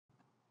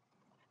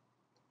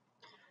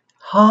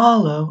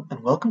Hello, and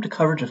welcome to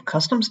coverage of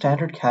custom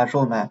standard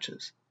casual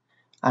matches.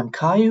 I'm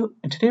Caillou,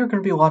 and today we're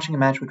going to be watching a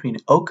match between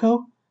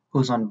Occo, who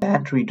is on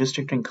Bant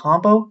Redistricting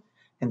combo,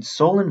 and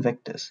Sol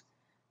Invictus,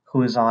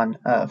 who is on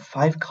a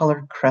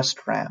 5-color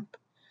Crest ramp.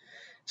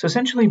 So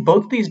essentially,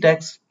 both these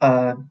decks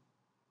play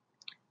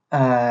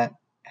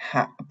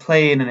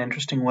in an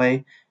interesting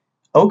way.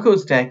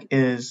 Occo's deck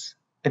is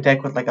a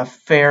deck with like a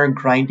fair,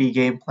 grindy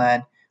game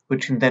plan,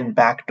 which can then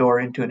backdoor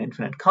into an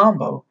infinite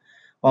combo,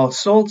 while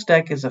Sol's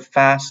deck is a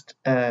fast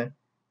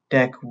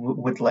deck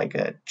with like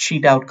a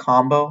cheat out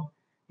combo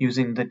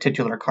using the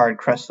titular card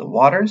Crest of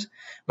Waters,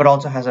 but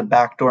also has a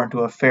backdoor into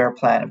a fair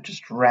plan of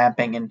just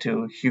ramping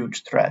into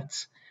huge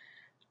threats.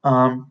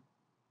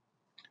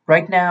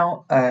 Right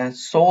now,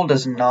 Sol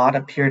does not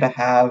appear to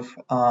have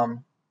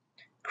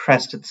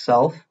Crest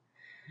itself,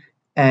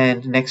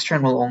 and next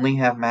turn will only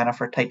have mana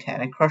for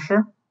Titanic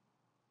Crusher.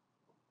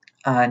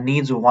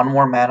 Needs one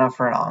more mana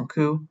for an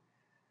Anku.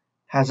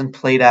 Hasn't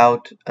played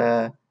out,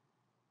 played a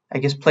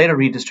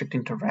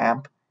Redistricting to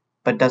ramp,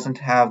 but doesn't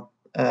have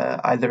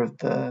either of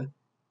the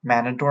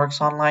mana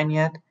dorks online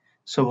yet.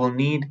 So we'll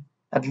need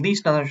at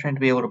least another turn to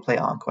be able to play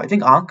Anku. I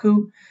think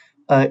Anku,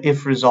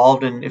 if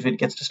resolved and if it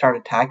gets to start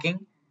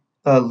attacking,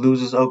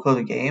 loses Occo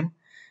the game.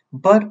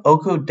 But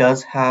Occo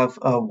does have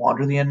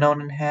Wander the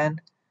Unknown in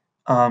hand,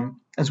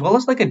 as well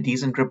as like a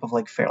decent grip of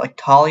like fair, like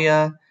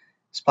Talia,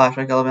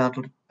 Splashback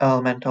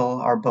Elemental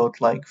are both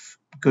like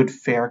good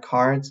fair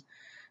cards.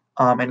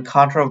 And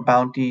Contra of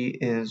Bounty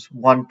is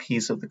one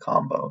piece of the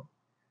combo.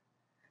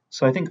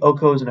 So I think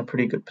Occo is in a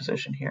pretty good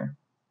position here.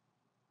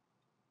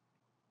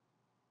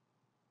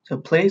 So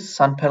plays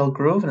Sun Petal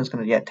Groove and is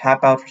going to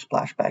tap out for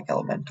Splashback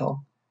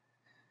Elemental.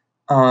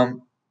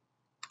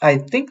 I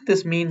think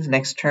this means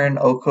next turn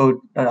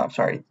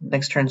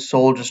next turn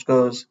Sol just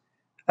goes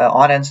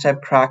on end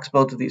step, cracks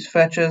both of these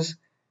fetches.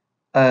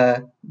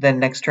 Then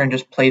next turn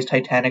just plays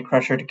Titanic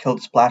Crusher to kill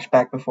the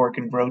Splashback before it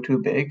can grow too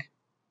big.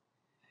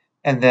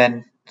 And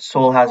then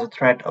Sol has a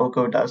threat,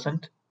 Occo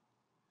doesn't.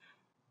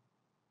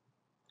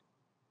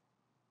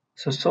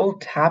 So Sol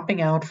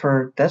tapping out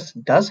for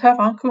does have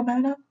Anku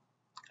mana?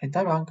 I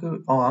thought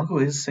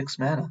Anku is 6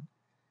 mana.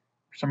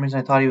 For some reason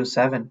I thought he was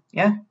 7.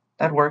 Yeah,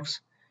 that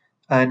works.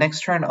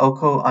 Next turn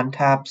Occo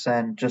untaps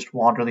and just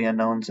Wander the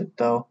Unknowns it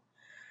though.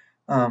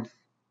 And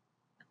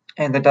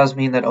that does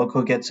mean that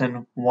Occo gets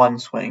in one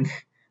swing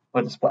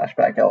with a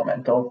Splashback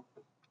Elemental.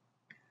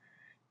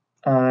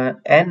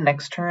 And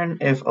next turn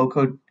if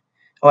Occo...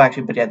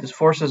 this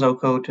forces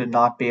Occo to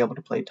not be able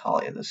to play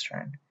Talia this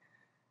turn.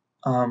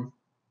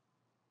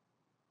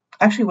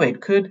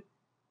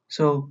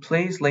 So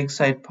plays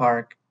Lakeside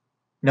Park.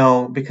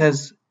 No,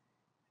 because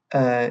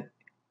if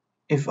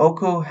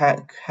Occo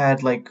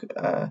had like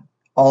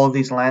all of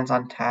these lands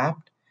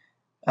untapped,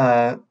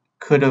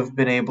 could have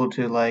been able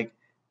to like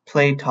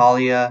play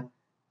Talia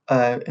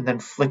and then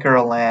flicker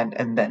a land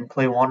and then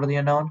play Wander the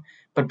Unknown.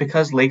 But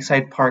because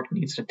Lakeside Park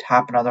needs to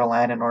tap another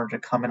land in order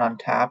to come in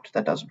untapped,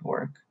 that doesn't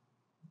work.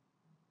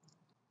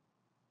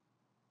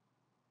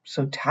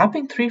 So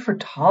tapping 3 for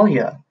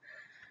Talia.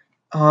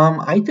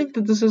 I think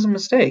that this is a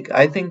mistake.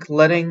 I think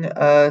letting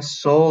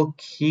Sol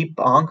keep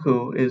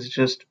Anku is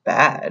just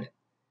bad.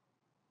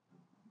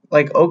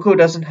 Like, Occo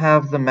doesn't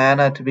have the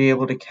mana to be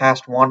able to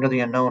cast Wander the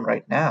Unknown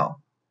right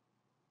now,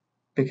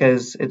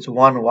 because it's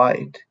 1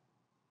 white.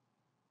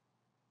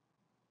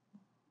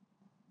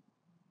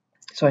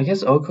 So I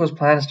guess Occo's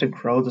plan is to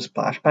grow the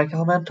Splashback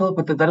Elemental,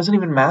 but that doesn't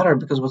even matter,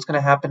 because what's going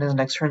to happen is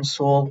next turn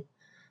Sol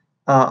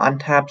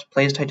untaps,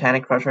 plays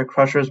Titanic Crusher.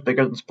 Crusher is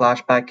bigger than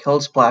Splashback,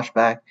 kills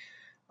Splashback,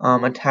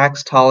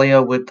 attacks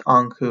Talia with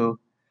Anku,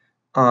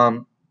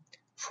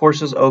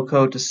 forces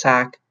Occo to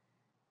sack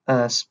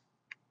the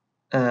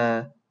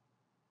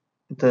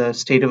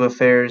State of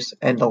Affairs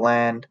and the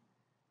land.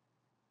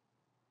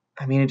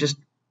 I mean,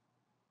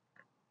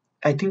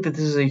 I think that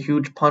this is a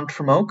huge punt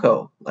from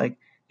Occo. Like,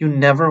 you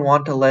never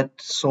want to let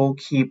Sol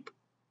keep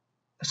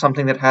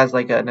something that has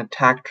like an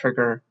attack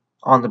trigger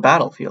on the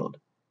battlefield.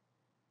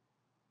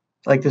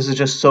 Like, this is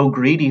just so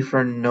greedy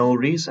for no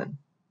reason.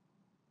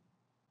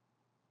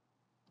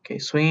 Okay,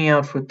 swinging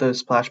out with the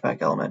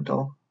Splashback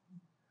Elemental.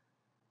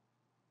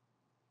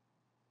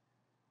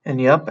 And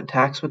yep,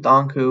 attacks with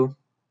Anku.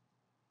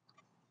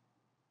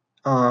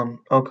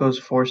 Occo's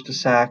forced to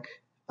sack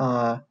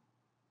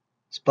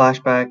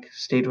Splashback,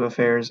 State of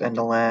Affairs, and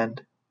the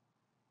land.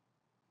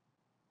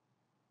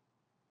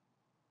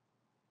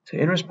 So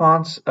in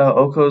response,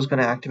 Occo is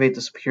going to activate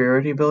the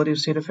Superiority ability of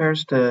State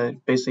Affairs to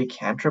basically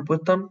cantrip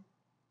with them.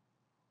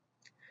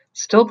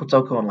 Still puts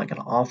Occo in like an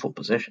awful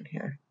position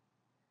here.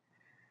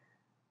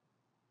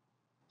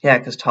 Yeah,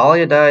 because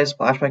Talia dies,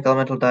 Splashback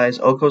Elemental dies,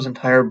 Occo's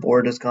entire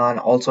board is gone,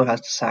 also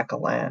has to sack a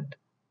land.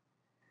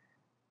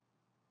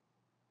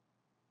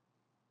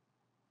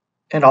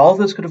 And all of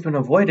this could have been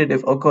avoided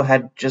if Occo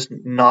had just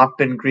not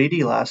been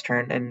greedy last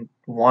turn and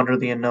Wander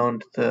the Unknown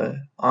to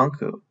the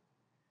Anku.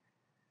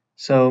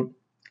 So,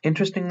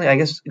 interestingly, I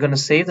guess I'm going to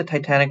save the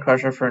Titanic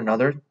Crusher for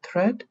another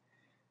threat.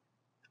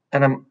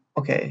 And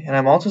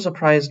I'm also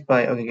surprised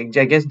by, I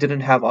guess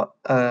didn't have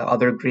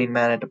other green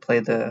mana to play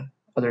the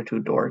other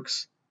two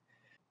dorks.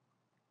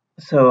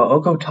 So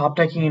Occo top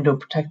decking into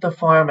protect the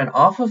farm, and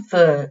off of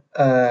the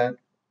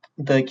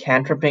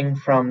cantripping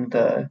from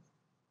the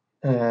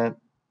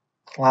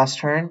last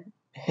turn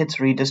hits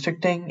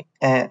redistricting,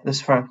 and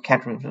this from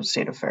cantripping from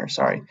State of Fair,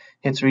 sorry,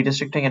 hits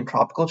redistricting and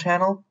Tropical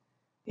Channel.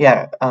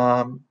 Yeah,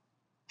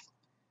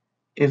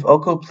 if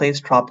Occo plays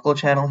Tropical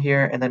Channel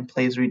here and then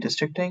plays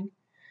redistricting,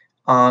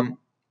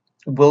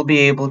 we'll be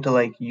able to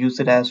like use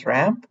it as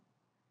ramp.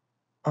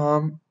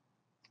 Or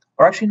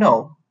actually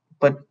no,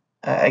 but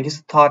I guess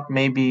the thought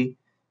may be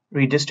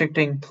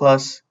redistricting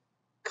plus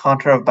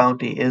Contra of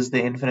Bounty is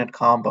the infinite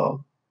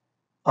combo.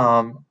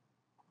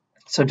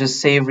 So just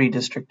save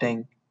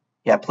redistricting.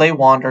 Yeah, play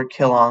Wander,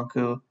 kill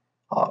Anku,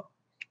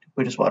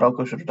 which is what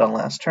Occo should have done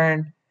last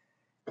turn.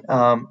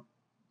 And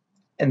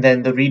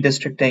then the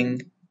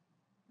redistricting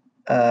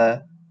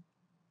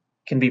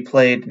can be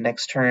played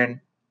next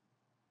turn.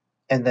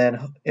 And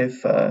then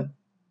if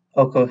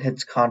Occo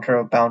hits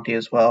Contra of Bounty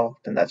as well,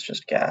 then that's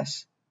just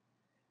gas.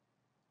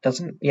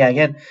 Yeah,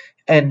 again,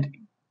 and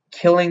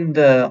killing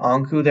the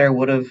Anku there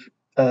would have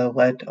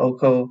let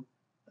Occo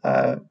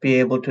be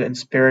able to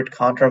Inspirit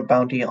Contra of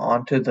Bounty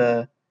onto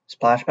the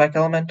Splashback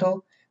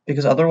Elemental,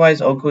 because otherwise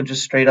Occo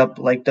just straight up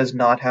like does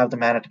not have the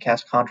mana to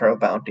cast Contra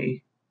of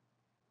Bounty.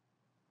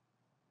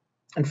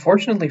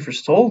 Unfortunately for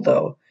Soul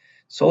though,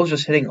 Soul's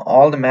just hitting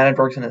all the mana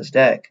dorks in his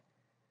deck.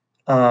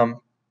 I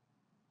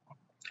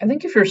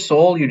think if you're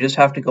Soul, you just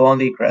have to go on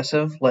the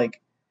aggressive,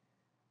 like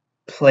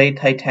play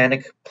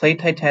Titanic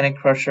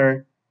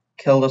Crusher,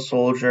 kill the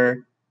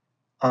Soldier,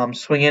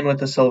 swing in with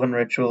the Sylvan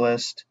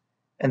Ritualist,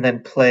 and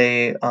then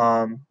play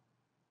the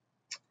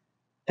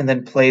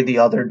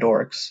other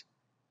dorks.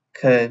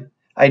 Cause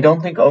I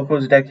don't think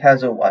Occo's deck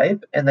has a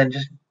wipe, and then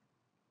just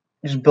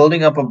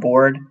building up a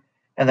board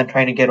and then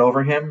trying to get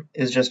over him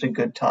is just a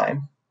good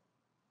time.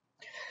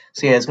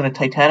 So yeah, it's gonna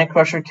Titanic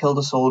Crusher, kill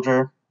the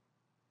Soldier,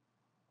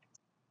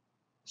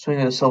 swing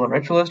in the Sylvan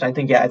Ritualist. I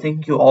think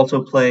you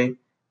also play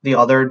the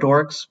other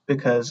dorks,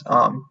 because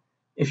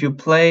if you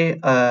play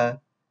the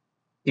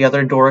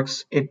other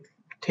dorks, it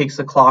takes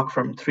the clock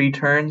from 3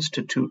 turns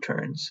to 2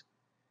 turns.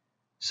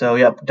 So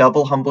yep,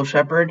 double Humble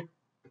Shepherd,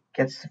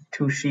 gets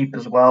 2 sheep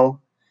as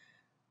well.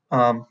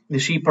 The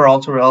sheep are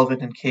also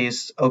relevant in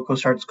case Occo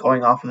starts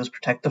going off of this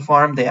Protect the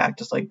Farm. They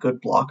act as like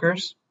good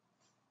blockers.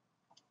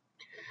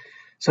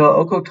 So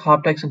Occo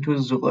top decks into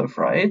Zula of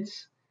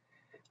Rights.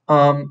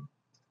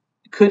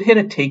 Could hit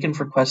a Taken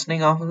for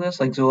Questioning off of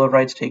this, like Zula of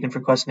Rights, Taken for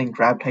Questioning,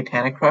 grab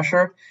Titanic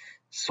Crusher.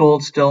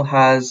 Soul still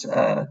has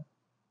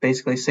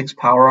basically 6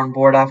 power on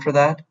board after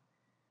that.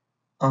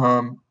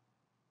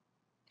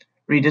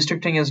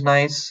 Redistricting is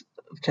nice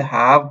to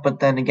have, but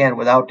then again,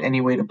 without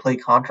any way to play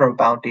Contra of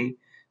Bounty,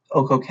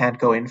 Occo can't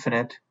go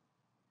infinite.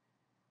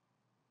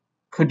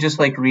 Could just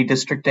like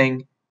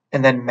redistricting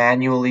and then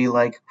manually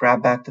like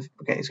grab back the.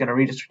 Okay, he's gonna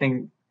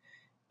redistricting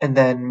and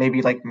then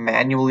maybe like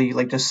manually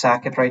like just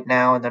sack it right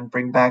now and then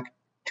bring back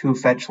 2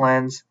 fetch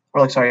lands,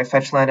 or like sorry, a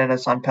fetch land and a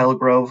Sunpetal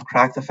Grove,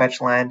 crack the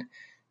fetch land,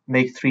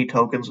 make 3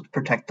 tokens,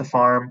 protect the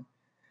farm,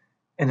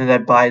 and then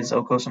that buys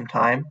Occo some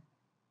time.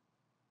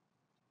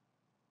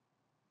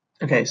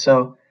 Okay,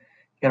 so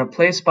you're gonna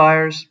play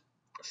Spires,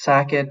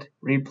 sack it,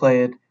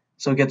 replay it.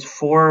 So it gets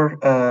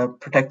 4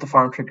 protect the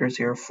farm triggers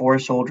here, 4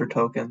 soldier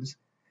tokens.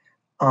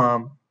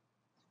 And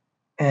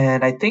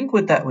I think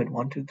with that, wait,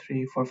 1, 2,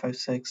 3, 4, 5,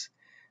 6.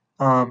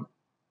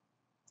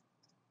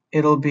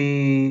 It'll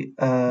be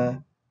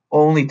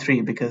only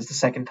 3 because the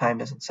second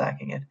time isn't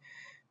sacking it.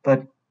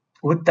 But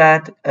with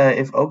that,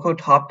 if Occo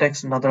top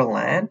decks another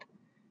land,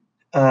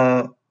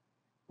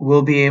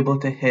 we'll be able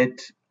to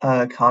hit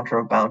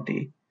Contra of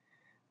Bounty.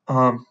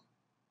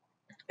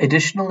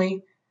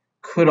 Additionally,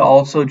 could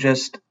also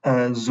just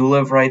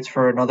Zula of Rights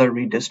for another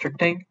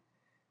redistricting.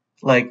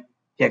 Like,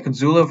 yeah, could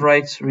Zula of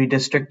Rights,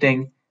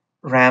 redistricting,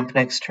 ramp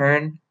next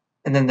turn,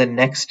 and then the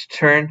next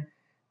turn,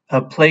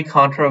 play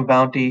Contra of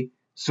Bounty,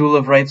 Zula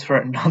of Rights for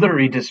another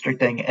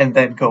redistricting, and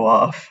then go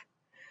off.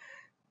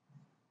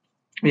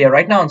 But yeah,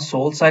 right now on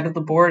Soul's side of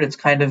the board, it's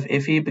kind of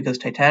iffy because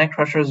Titanic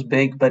Crusher is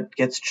big, but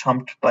gets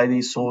chumped by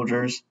these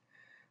soldiers.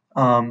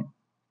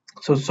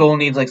 So Soul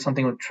needs like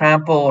something with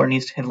Trample, or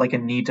needs to hit like a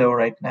Nito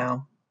right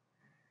now.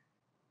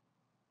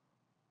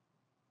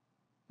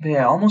 But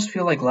yeah, I almost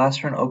feel like last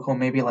turn Occo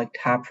maybe like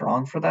tapped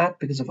wrong for that,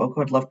 because if Occo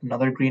had left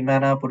another green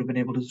mana up, would have been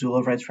able to Zula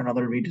of Rights for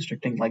another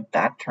redistricting like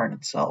that turn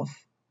itself.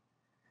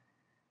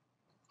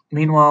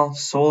 Meanwhile,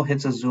 Soul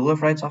hits a Zula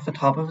of Rights off the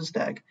top of his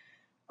deck.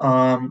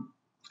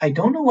 I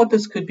don't know what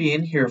this could be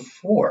in here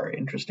for,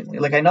 interestingly.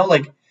 Like, I know,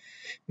 like,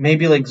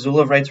 maybe, like,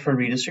 Zula of Rights for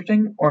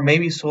redistricting, or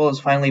maybe Soul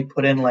has finally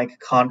put in, like,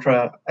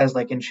 Contra as,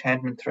 like,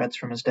 enchantment threats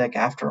from his deck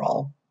after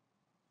all.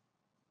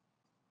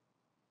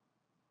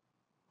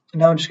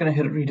 Now I'm just going to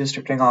hit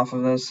redistricting off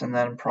of this, and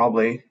then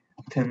probably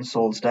thin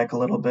Soul's deck a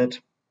little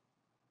bit.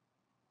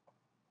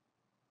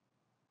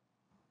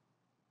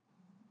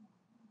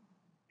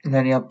 And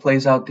then, yeah,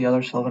 plays out the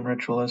other Sylvan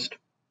Ritualist.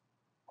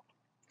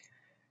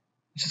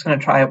 He's just going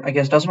to try, I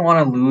guess, doesn't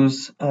want to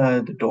lose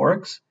the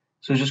dorks,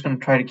 so he's just going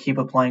to try to keep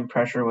applying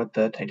pressure with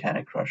the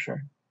Titanic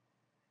Crusher.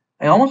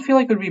 I almost feel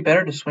like it would be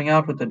better to swing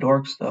out with the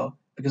dorks though,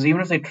 because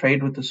even if they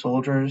trade with the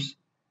soldiers,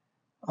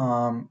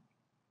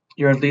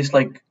 you're at least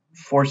like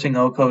forcing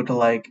Occo to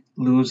like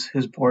lose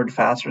his board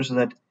faster so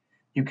that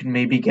you can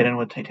maybe get in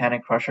with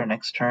Titanic Crusher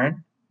next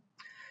turn.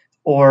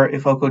 Or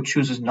if Occo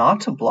chooses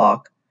not to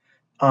block,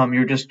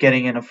 you're just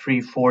getting in a free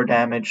 4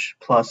 damage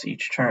plus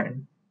each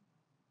turn.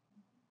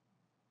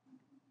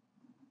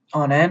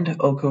 On end,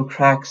 Occo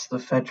cracks the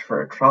fetch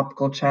for a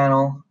Tropical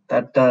Channel.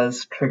 That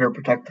does trigger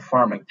Protect the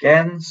Farm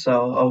again,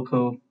 so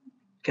Occo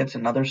gets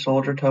another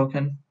soldier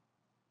token.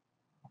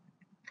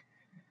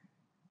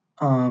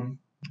 Who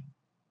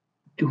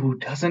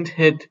doesn't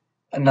hit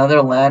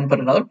another land, but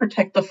another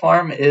Protect the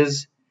Farm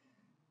is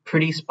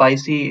pretty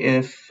spicy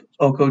if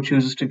Occo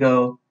chooses to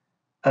go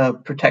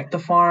Protect the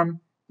Farm,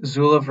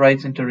 Zul of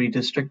Rights into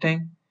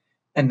Redistricting,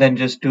 and then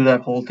just do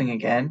that whole thing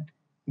again.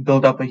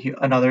 Build up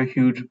another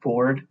huge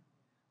board.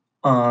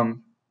 Also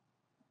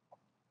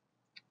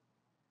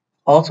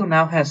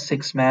now has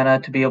 6 mana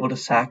to be able to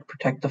sack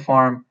Protect the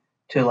Farm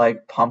to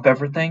like pump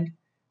everything.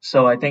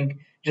 So I think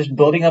just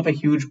building up a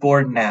huge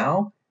board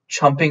now,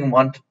 chumping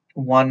one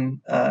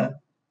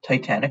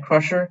Titanic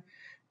Crusher,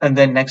 and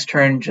then next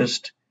turn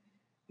just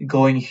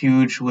going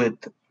huge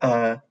with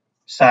by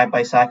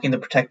sacking the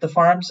Protect the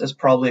Farms is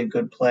probably a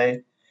good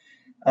play.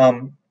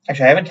 Actually,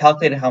 I haven't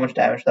calculated how much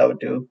damage that would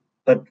do,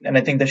 and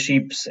I think the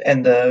Sheeps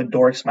and the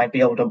Dorks might be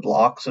able to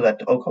block so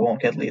that Occo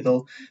won't get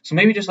lethal. So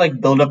maybe just like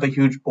build up a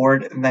huge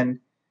board and then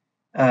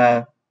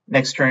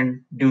next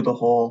turn do the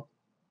whole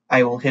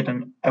I will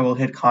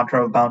hit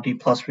Contra of Bounty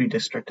plus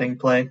Redistricting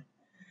play.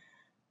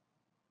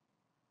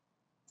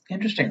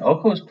 Interesting.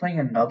 Occo is playing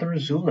another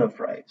Zul of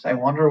Rights. I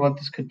wonder what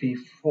this could be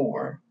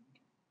for.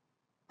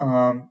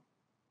 I'm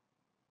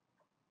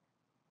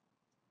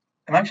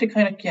actually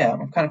kind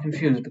of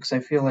confused because I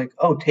feel like,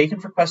 taken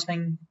for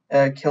questioning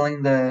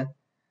killing the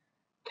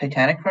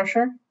Titanic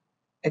Crusher,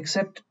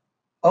 except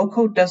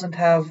Occo doesn't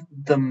have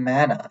the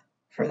mana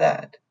for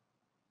that.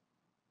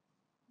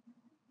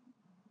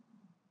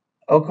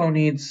 Occo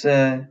needs,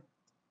 I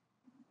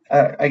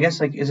guess,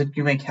 like, is it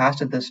you may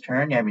cast it this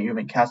turn? Yeah, I mean, you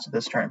may cast it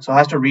this turn. So it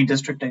has to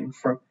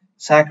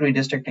sack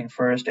Redistricting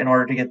first in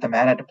order to get the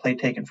mana to play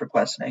Taken for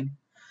questioning.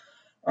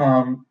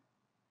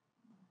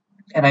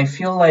 And I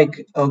feel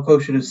like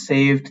Occo should have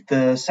saved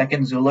the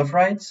second Zul of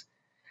Rights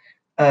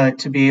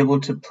to be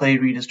able to play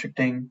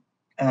Redistricting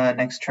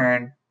next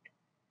turn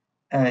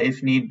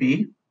if need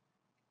be.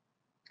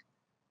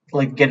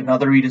 Like get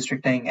another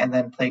Redistricting and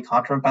then play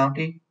Contra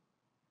Bounty.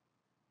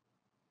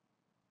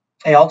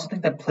 I also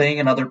think that playing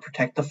another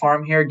Protect the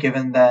Farm here,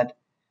 given that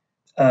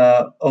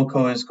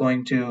Occo is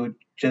going to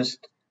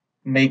just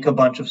make a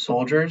bunch of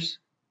soldiers,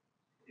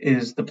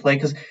 is the play.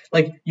 Because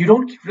like you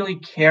don't really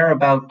care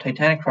about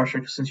Titanic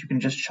Crusher since you can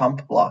just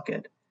chump block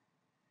it.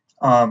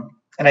 And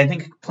I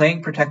think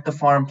playing Protect the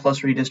Farm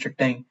plus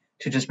Redistricting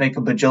to just make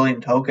a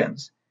bajillion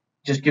tokens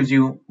just gives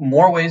you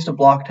more ways to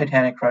block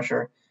Titanic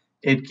Crusher.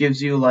 It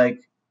gives you like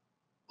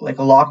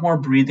a lot more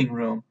breathing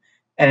room,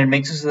 and it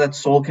makes it so that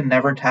Soul can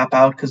never tap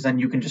out because then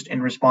you can just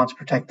in response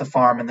Protect the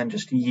Farm and then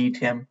just yeet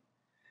him.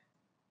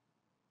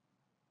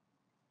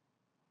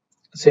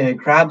 Say it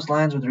grabs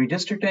lands with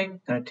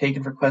Redistricting, gonna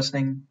Taken for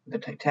questioning the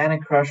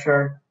Titanic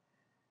Crusher.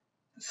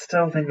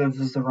 Still think this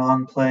is the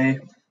wrong play,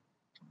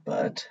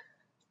 but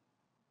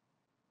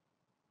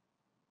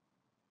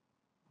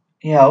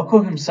yeah,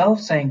 Occo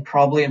himself saying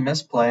probably a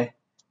misplay,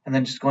 and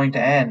then just going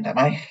to end, and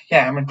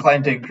I'm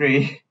inclined to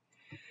agree.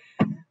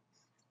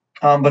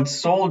 But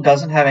Soul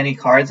doesn't have any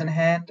cards in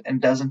hand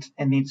and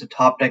needs to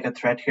top deck a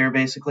threat here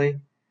basically.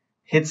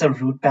 Hits a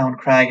Rootbound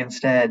Crag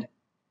instead.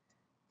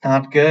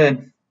 Not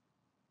good.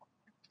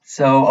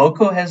 So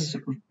Occo has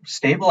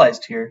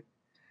stabilized here.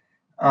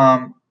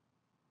 But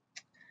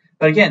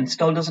again,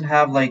 still doesn't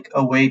have like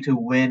a way to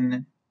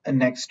win a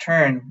next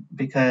turn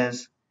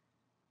because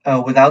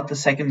without the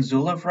second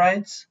Zul of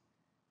Rights,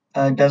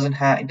 it doesn't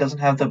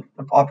have the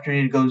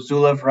opportunity to go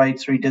Zul of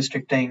Rights,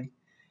 Redistricting,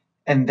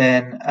 and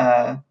then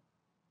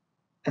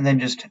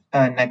just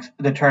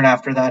the turn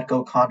after that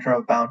go Contra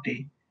of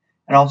Bounty.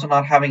 And also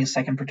not having a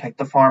second Protect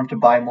the Farm to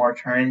buy more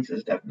turns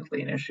is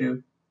definitely an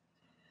issue.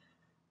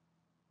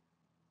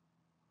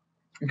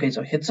 Okay,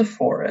 so hits a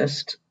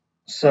forest.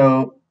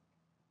 So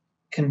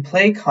can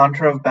play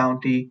Contra of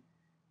Bounty,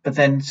 but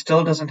then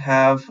still doesn't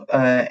have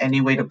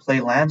any way to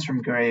play lands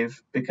from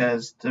grave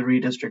because the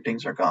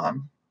Redistrictings are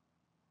gone.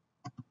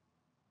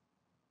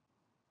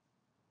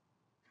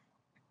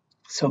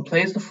 So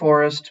plays the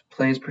forest,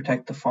 plays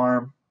Protect the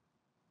Farm.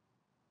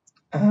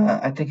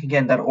 I think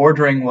again that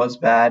ordering was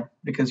bad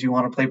because you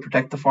want to play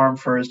Protect the Farm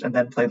first and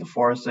then play the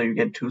forest so you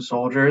get 2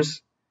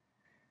 soldiers.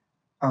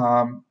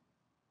 And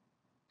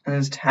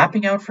is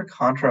tapping out for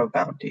Contra of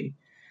Bounty.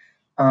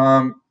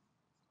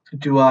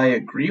 Do I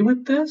agree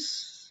with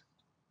this?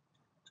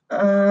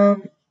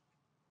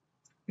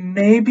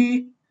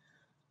 Maybe.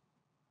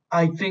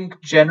 I think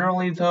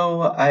generally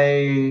though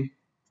I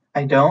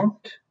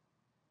don't.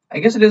 I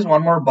guess it is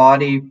one more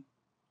body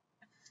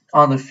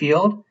on the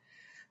field,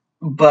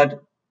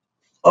 but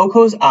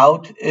Occo's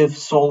out if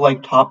Soul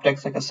like top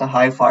decks like a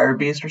Sahai Fire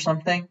Beast or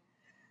something,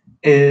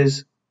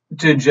 is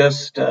to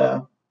just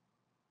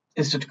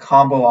is to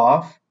combo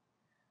off,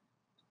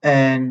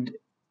 and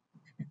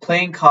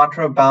playing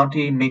Contra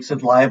Bounty makes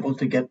it liable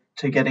to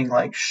getting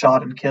like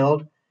shot and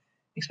killed,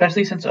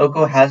 especially since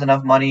Occo has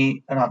enough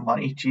money, not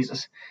money,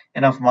 Jesus,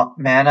 enough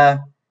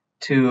mana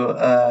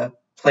to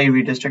play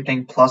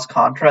Redistricting plus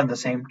Contra in the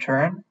same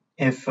turn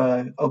if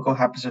Occo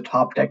happens to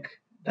top deck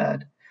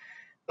that.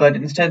 But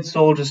instead,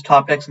 Soul just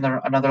top decks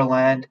another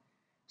land.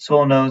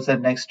 Soul knows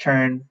that next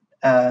turn,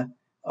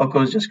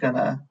 Occo's just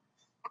gonna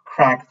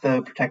crack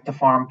the Protect the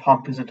Farm,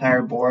 pump his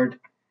entire board,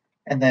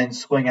 and then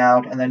swing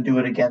out, and then do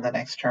it again the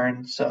next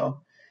turn.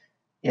 So,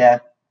 yeah,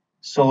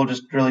 Soul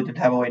just really didn't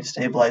have a way to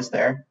stabilize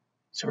there.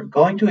 So we're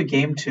going to a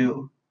game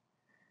 2.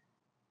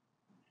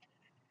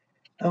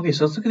 Okay,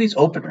 so let's look at these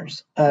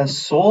openers.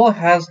 Soul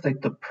has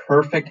like the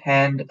perfect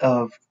hand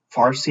of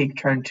Farseek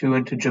turn 2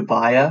 into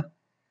Jabaya,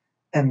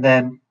 and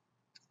then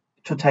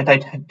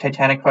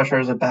Titanic Crusher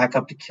as a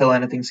backup to kill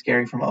anything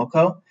scary from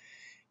Occo.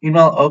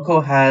 Meanwhile,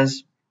 Occo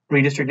has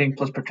Redistricting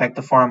plus Protect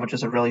the Farm, which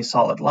is a really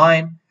solid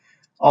line.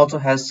 Also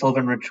has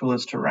Sylvan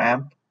Ritualist to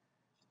ramp.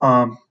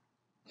 I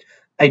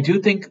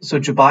do think so.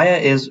 Jabaya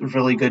is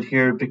really good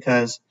here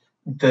because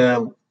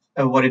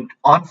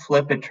on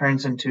flip it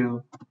turns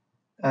into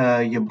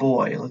your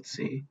boy. Let's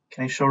see.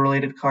 Can I show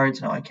related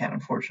cards? No, I can't,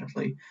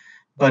 unfortunately.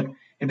 But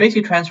it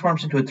basically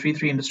transforms into a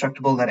 3/3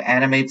 indestructible that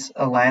animates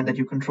a land that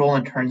you control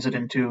and turns it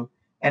into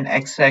an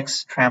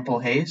XX trample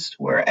haste,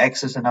 where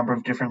X is the number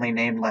of differently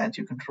named lands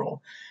you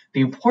control.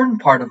 The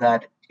important part of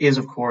that is,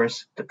 of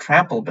course, the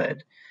trample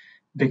bit,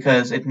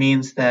 because it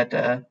means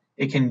that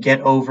it can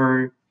get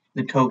over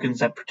the tokens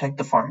that Protect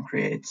the Farm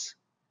creates.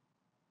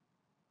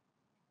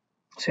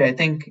 So I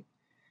think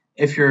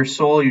if you're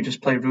Soul, you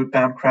just play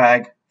Rootbound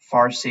Crag,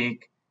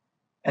 Farseek,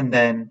 and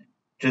then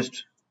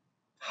just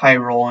high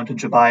roll into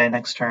Jabaya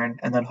next turn,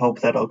 and then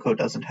hope that Occo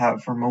doesn't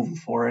have removal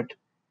for it,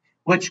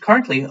 which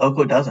currently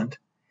Occo doesn't.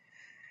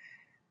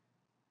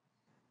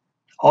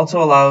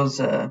 Also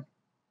allows,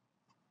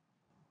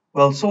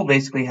 well, Soul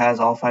basically has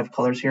all 5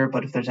 colors here,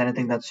 but if there's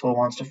anything that Soul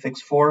wants to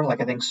fix for,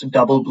 like I think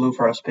double blue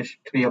for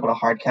to be able to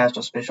hardcast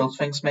Auspicial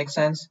Sphinx makes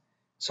sense.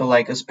 So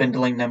like a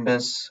Spindling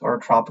Nimbus or a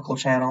Tropical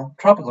Channel.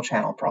 Tropical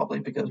Channel probably,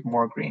 because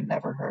more green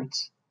never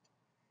hurts.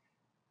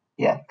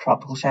 Yeah,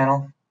 Tropical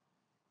Channel.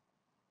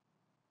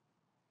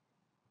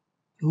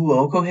 Ooh,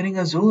 Occo hitting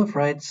Azul of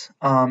Rights.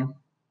 That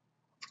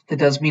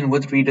does mean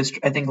with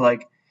I think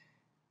like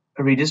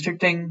a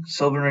Redistricting,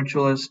 Sylvan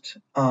Ritualist,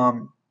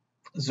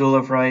 Azul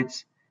of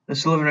Rights. The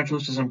Sylvan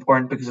Ritualist is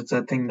important because it's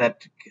a thing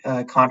that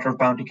Contra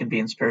Bounty can be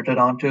inspirited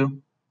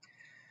onto.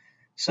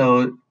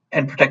 So,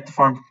 and Protect the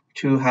Farm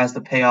 2 has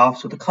the payoff,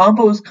 so the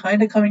combo is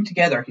kind of coming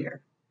together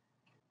here.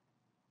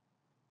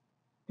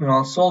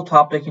 I'll Soul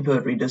top deck into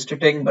a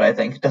Redistricting, but I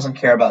think it doesn't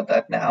care about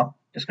that now.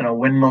 Just gonna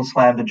Windmill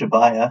Slam the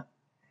Jabaya.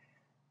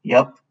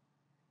 Yep.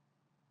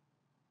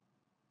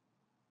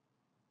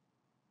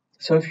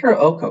 So if you're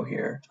Occo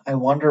here, I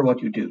wonder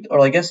what you do. Or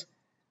I guess,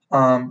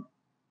 so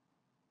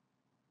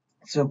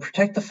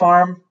Protect the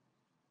Farm,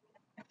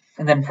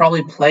 and then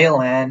probably play a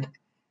land,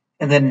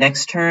 and then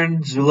next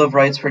turn, Zulav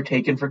Rights for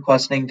Taken for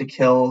questing to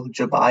kill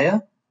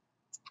Jabaya.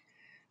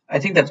 I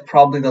think that's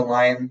probably the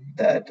line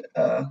that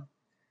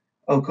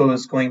Occo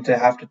is going to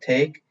have to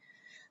take.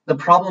 The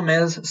problem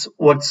is,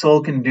 what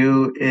Soul can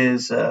do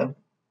is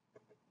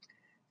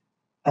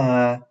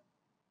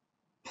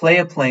play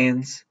a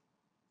Plains,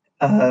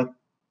 and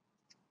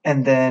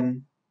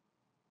then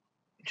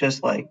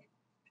just like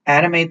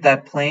animate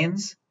that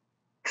Plains,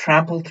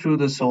 trample through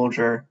the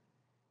soldier,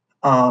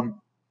 and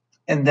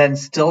then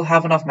still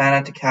have enough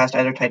mana to cast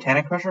either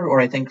Titanic Crusher, or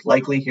I think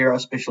likely here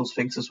Auspicial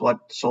Sphinx is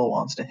what Soul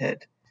wants to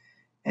hit.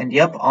 And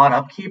yep, on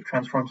upkeep,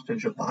 transforms to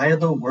Jabaya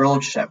the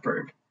World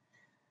Shepherd.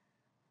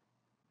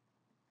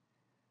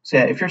 So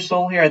yeah, if you're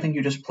Soul here, I think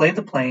you just play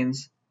the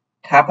Plains,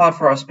 tap out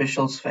for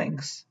Auspicial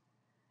Sphinx.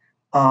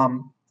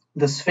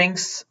 The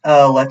Sphinx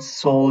lets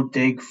Soul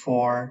dig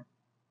for...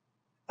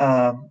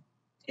 the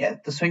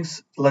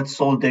Sphinx lets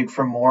Soul dig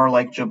for more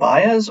like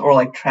Jabayas, or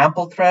like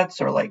trample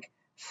threats, or like...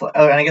 and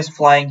I guess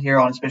flying here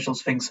on Auspicial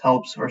Sphinx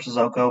helps versus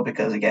Occo,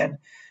 because again,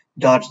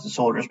 dodge the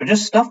soldiers, but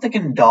just stuff that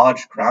can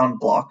dodge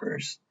ground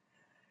blockers.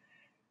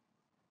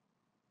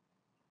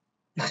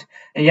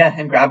 And yeah,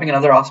 and grabbing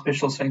another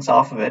Auspicial Sphinx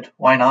off of it,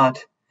 why not?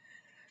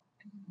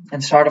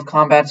 And start of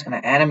combat is going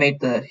to animate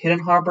the Hidden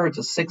Harbor. It's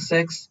a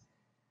 6/6,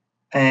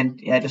 and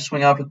yeah, just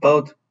swing out with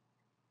both.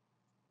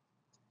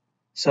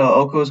 So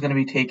Occo is going to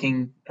be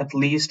taking at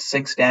least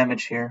 6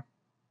 damage here.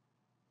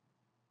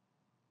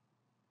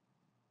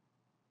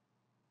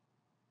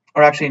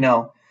 Or actually,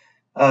 no.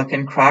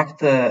 Can crack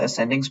the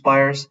Ascending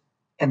Spires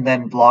and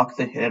then block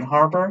the Hidden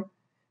Harbor.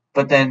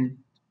 But then,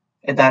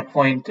 at that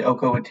point,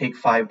 Occo would take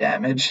 5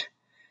 damage.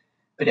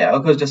 But yeah,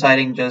 Occo's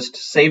deciding just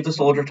save the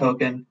soldier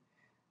token.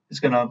 Is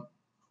going to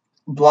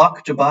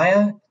block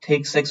Jabaya,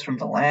 take 6 from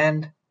the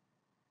land.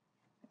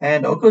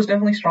 And Occo's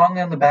definitely strongly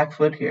on the back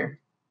foot here.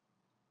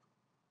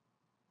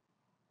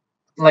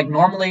 Like,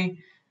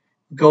 normally,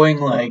 going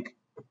like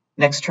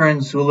next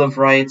turn Zula of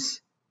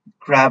Rights,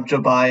 grab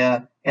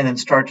Jabaya, and then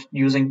start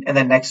using, and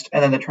then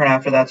the turn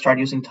after that start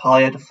using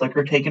Talia to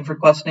flicker Taken for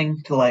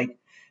questing to like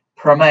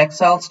perma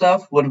exile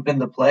stuff would have been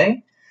the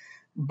play.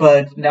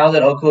 But now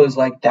that Occo is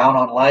like down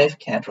on life,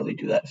 can't really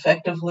do that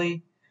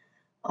effectively,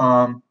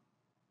 and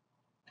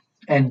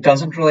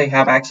doesn't really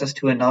have access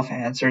to enough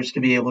answers to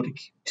be able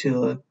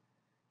to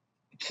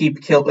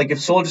keep kill. Like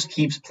if Soul just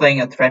keeps playing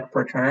a threat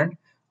per turn,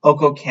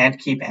 Occo can't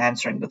keep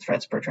answering the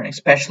threats per turn,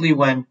 especially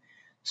when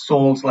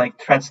Soul's like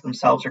threats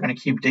themselves are going to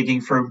keep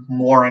digging for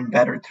more and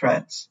better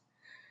threats.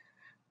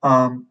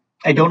 I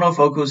don't know if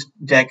Occo's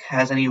deck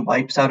has any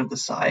wipes out of the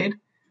side.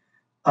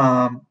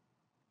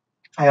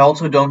 I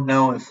also don't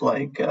know if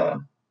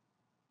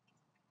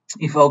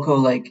if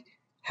Occo like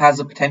has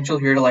the potential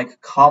here to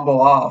like combo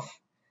off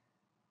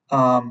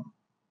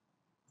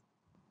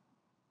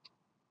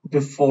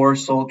before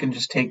Soul can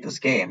just take this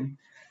game.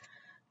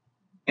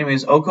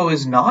 Anyways, Occo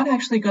is not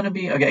actually going to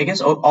be. Okay, I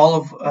guess all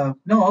of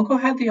no, Occo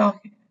had the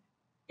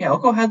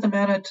Occo had the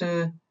mana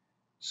to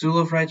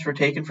Zula of Rights for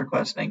Taken for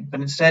questing, but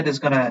instead is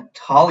going to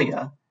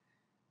Talia.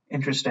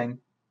 Interesting.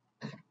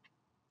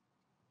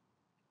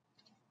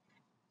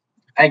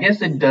 I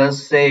guess it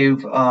does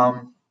save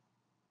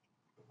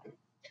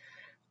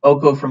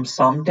Occo from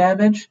some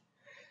damage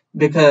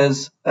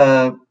because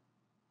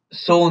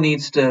Soul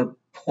needs to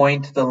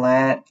point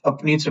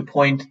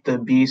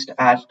the beast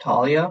at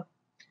Talia,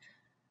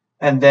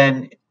 and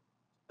then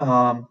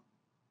at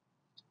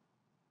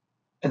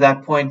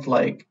that point,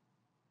 like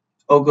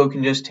Occo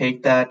can just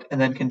take that and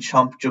then can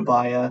chump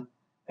Jabaya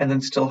and then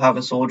still have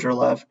a soldier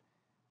left.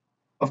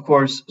 Of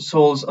course,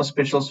 Soul's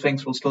Auspicial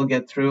Sphinx will still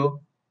get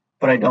through,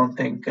 but I don't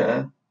think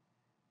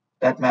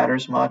that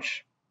matters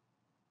much.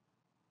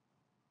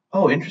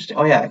 Oh, interesting.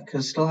 Oh yeah,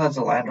 because still has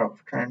a land drop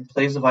for turn.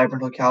 Plays the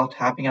Vibrant Locale,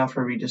 tapping out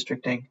for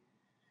Redistricting.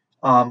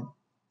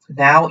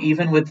 Now,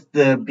 even with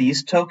the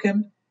Beast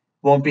token,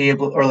 won't be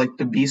able, or like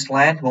the Beast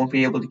land, won't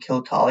be able to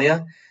kill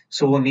Talia.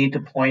 So we'll need to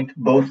point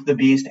both the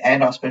Beast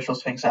and Auspicial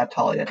Sphinx at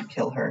Talia to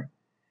kill her.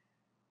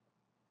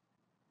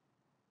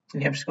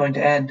 And I'm just going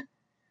to end.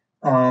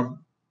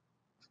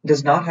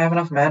 Does not have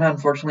enough mana,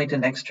 unfortunately, to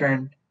next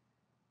turn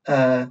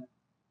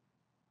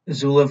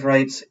Zulav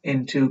Rights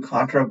into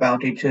Contra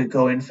Bounty to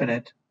go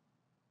infinite.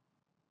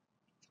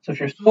 So if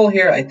you're Soul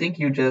here, I think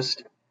you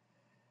just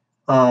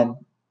tap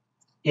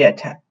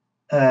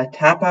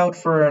out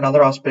for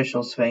another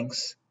Auspicial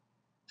Sphinx,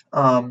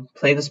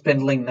 play the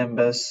Spindling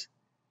Nimbus,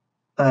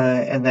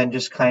 and then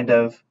just kind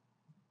of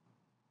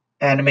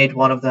animate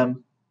one of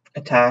them,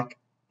 attack.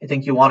 I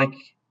think you want to,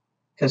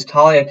 because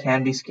Talia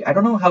can be scared. I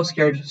don't know how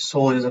scared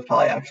Soul is of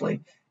Talia,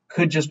 actually.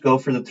 Could just go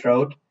for the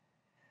throat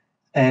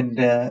and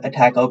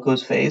attack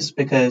Occo's face,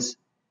 because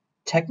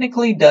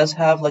technically does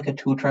have like a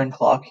 2-turn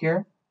clock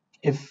here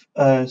if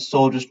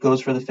Soul just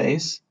goes for the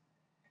face.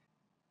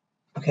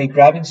 Okay,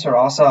 grabbing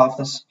Sarasa off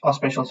this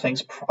Auspicial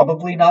Sphinx,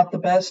 probably not the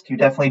best. You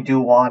definitely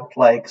do want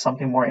like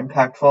something more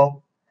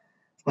impactful,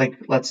 like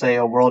let's say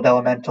a World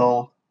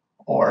Elemental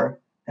or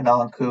an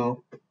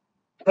Anku,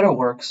 but it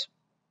works.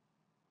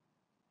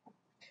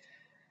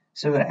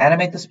 So we're going to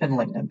animate the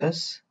Spindling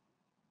Nimbus.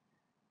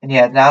 And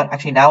yeah, now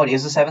it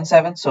is a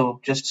 7/7,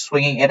 so just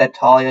swinging it at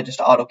Talia just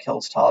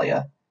auto-kills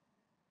Talia.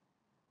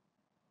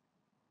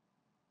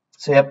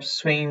 So yep,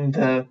 swinging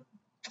the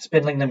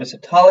Spindling Nimbus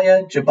at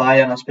Talia,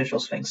 Jabaya and Auspicial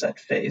Sphinx at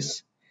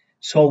face.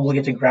 So we'll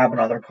get to grab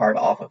another card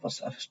off of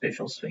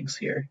Auspicial Sphinx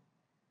here.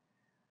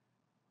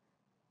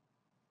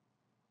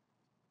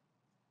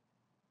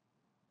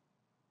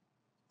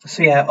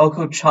 So yeah,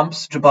 Occo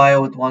chumps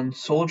Jabaya with one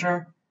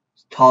soldier,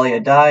 Talia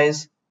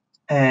dies,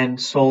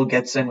 and Soul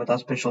gets in with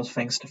Auspicial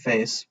Sphinx to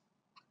face.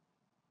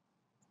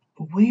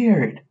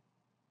 Weird.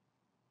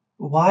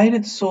 Why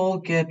did Soul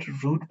get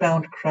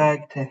Rootbound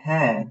Crag to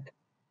hand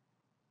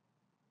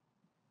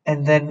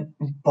and then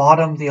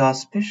bottom the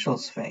Auspicial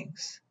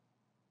Sphinx?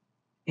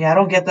 Yeah, I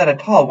don't get that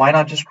at all. Why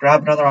not just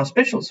grab another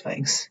Auspicial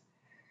Sphinx?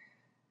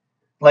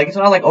 Like, it's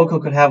not like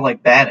Occo could have,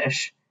 like,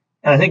 Banish.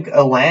 And I think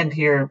a land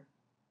here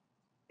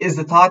is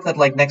the thought that,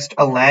 like, next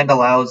a land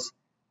allows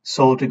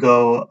Soul to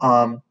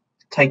go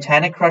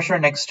Titanic Crusher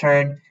next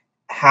turn,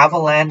 have a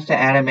land to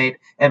animate,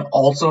 and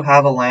also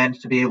have a land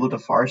to be able to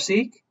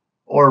Farseek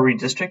or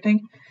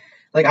Redistricting.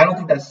 Like, I don't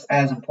think that's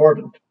as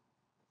important.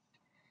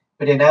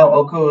 But yeah, now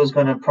Occo is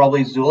going to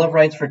probably Zulav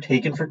Rights for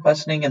Taken for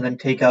questioning and then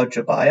take out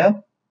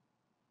Jabaya.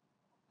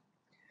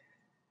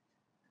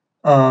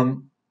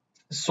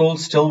 Soul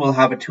still will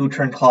have a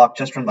 2-turn clock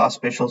just from the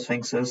Auspicial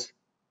Sphinxes.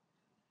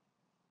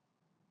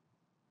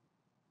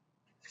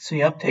 So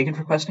yep, Taken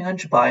for questioning on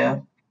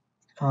Jabaya.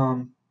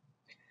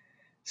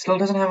 Still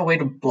doesn't have a way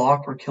to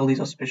block or kill these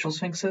Auspicial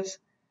Sphinxes.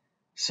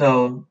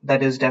 So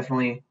that is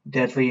definitely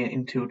deadly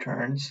in 2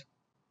 turns.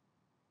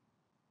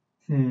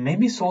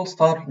 Maybe Soul's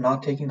thought of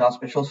not taking the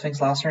Auspicial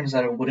Sphinx last turn is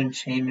that it wouldn't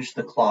change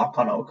the clock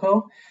on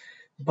Occo.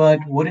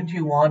 But wouldn't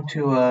you want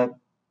to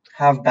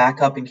have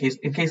backup in case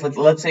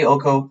let's say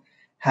Occo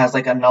has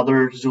like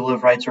another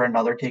Zulav Rights or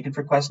another Taken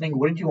for questioning?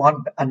 Wouldn't you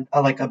want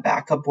a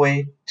backup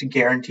way to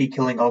guarantee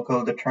killing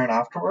Occo the turn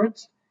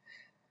afterwards?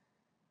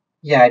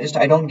 Yeah,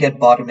 I don't get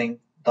bottoming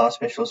the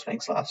Auspicial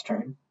Sphinx last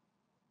turn.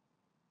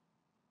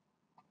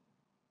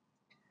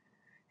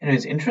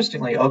 Anyways,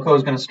 interestingly, Occo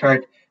is going to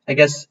start, I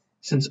guess,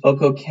 since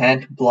Occo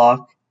can't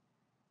block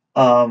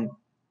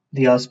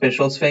the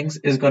Auspicial Sphinx,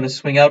 is going to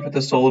swing out with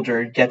the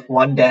Soldier, get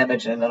 1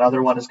 damage, and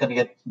another one is going to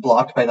get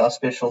blocked by the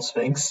Auspicial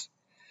Sphinx.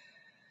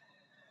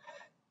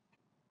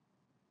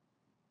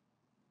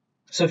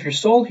 So if you're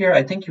Soul here,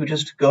 I think you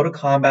just go to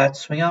combat,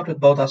 swing out with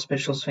both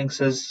Auspicial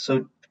Sphinxes,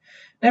 so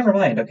never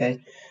mind,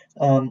 okay?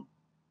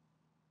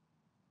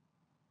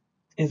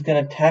 Is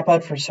going to tap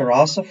out for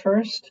Sarasa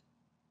first.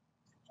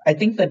 I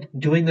think that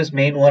doing this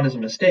main one is a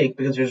mistake,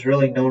 because there's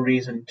really no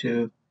reason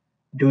to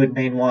do it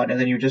main one, and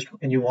then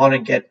you want to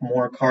get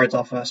more cards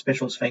off of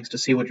Auspicial Sphinx to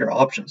see what your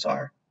options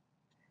are.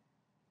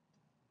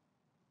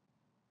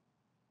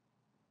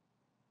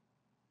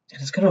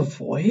 And it's gonna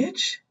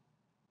Voyage?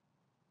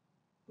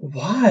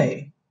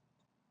 Why?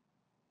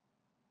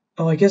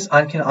 Oh, I guess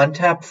I can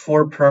untap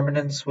 4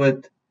 permanents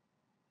with...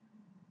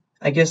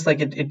 I guess like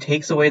it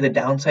takes away the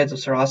downsides of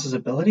Sarasa's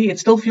ability. It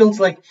still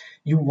feels like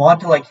you want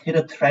to like hit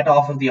a threat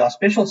off of the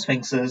Auspicial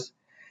Sphinxes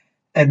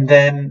and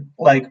then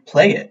like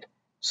play it.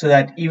 So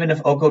that even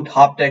if Occo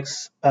top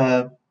decks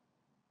yeah,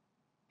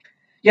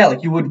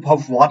 like you would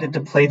have wanted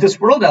to play this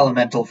World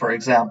Elemental, for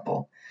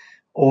example.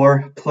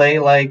 Or play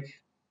like,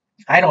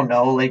 I don't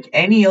know, like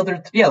any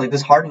other, yeah, like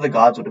this Heart of the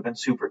Gods would have been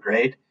super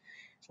great.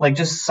 Like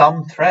just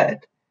some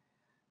threat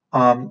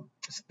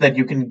that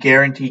you can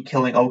guarantee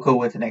killing Occo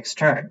with next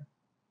turn.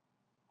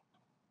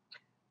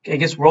 I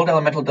guess World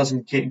Elemental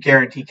doesn't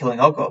guarantee killing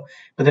Occo,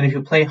 but then if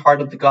you play Heart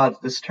of the Gods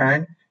this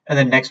turn, and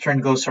then next turn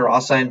goes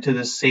Sarasa into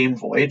the same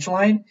Voyage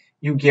line,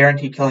 you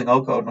guarantee killing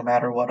Occo no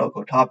matter what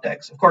Occo top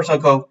decks. Of course,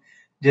 Occo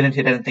didn't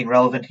hit anything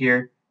relevant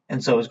here,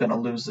 and so is going to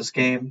lose this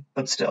game,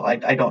 but still, I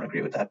don't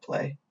agree with that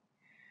play.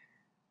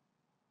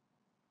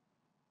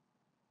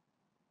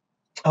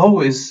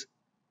 Oh, is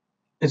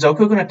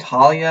Occo going to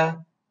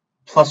Talia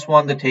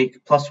 +1 to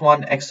take,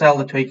 +1 exile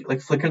the take,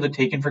 like flicker the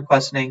Taken for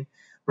questioning,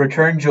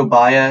 return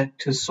Jobaya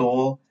to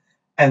Soul,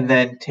 and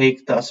then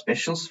take the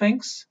Auspicial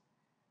Sphinx?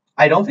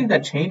 I don't think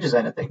that changes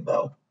anything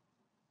though,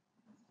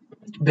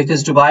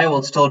 because Jobaya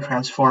will still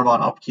transform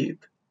on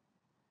upkeep.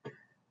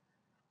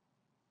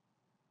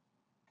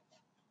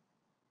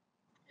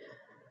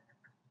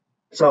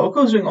 So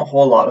Occo's doing a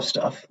whole lot of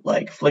stuff,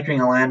 like flickering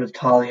a land with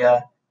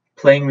Talia,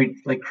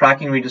 playing like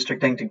cracking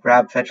Redistricting to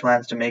grab fetch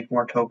lands to make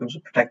more tokens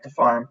to protect the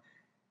farm.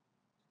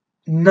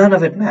 None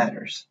of it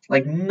matters.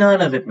 Like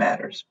none of it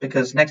matters,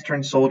 because next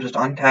turn Soul just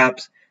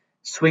untaps,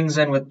 swings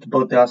in with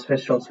both the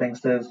Auspicial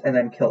Sphinxes, and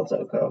then kills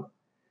Occo.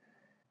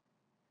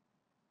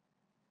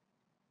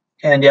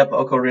 And yep,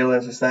 Occo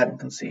realizes that and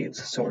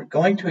concedes. So we're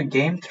going to a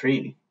game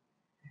 3.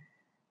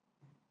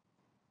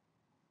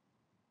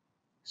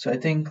 So I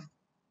think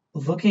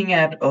looking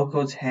at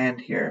Occo's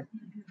hand here,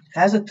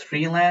 has a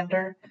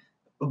 3-lander,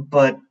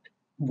 but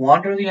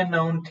Wander the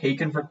Unknown,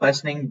 Taken for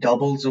questioning,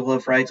 double Zul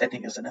of Rights, I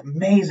think is an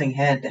amazing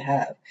hand to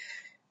have.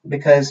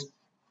 Because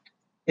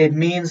it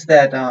means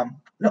that,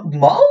 no,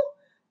 Mull?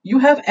 You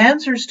have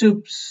answers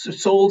to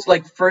Soul's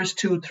like first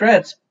 2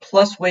 threats,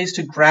 plus ways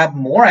to grab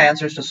more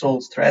answers to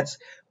Soul's threats,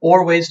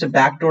 or ways to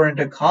backdoor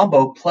into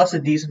combo, plus a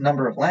decent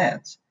number of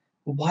lands.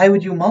 Why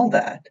would you mull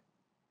that?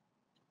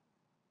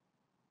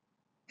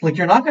 Like,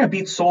 you're not going to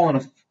beat Soul in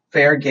a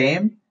fair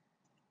game,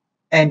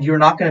 and you're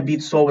not going to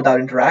beat Soul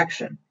without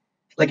interaction.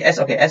 Like,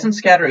 okay, Essence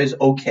Scatter is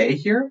okay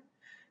here,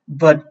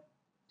 but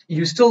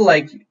you still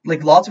like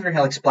lots of your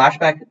hand, like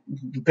Splashback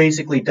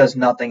basically does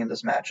nothing in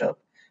this matchup.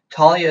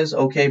 Talia is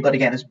okay, but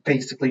again, it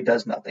basically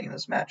does nothing in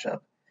this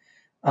matchup.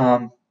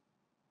 But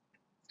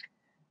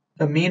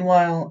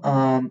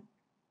meanwhile,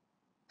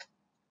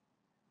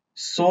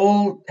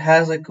 Soul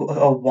has like a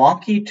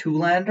wonky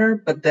 2-lander,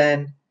 but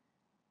then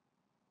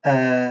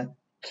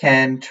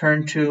can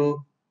turn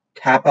to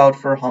tap out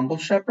for Humble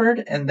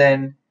Shepherd and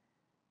then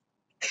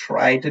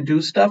try to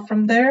do stuff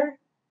from there.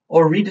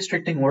 Or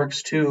Redistricting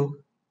works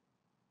too.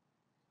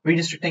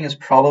 Redistricting is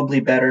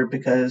probably better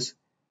because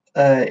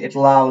it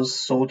allows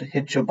Soul to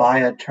hit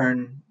Jobaya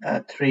turn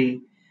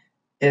 3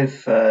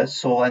 if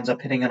Soul ends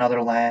up hitting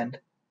another land.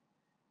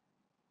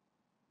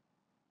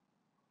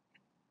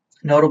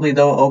 Notably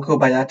though, Occo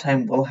by that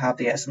time will have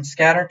the Essence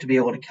Scatter to be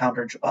able to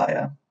counter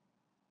Jobaya.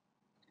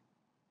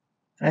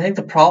 And I think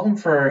the problem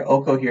for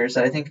Occo here is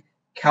that I think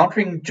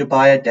countering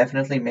Jobaya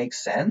definitely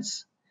makes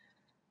sense.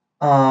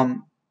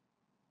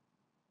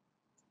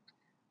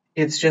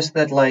 It's just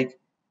that like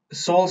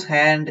Soul's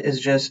hand is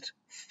just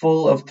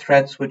full of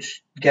threats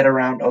which get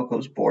around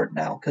Occo's board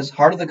now. Because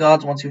Heart of the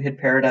Gods, once you hit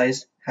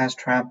Paradise, has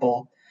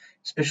Trample.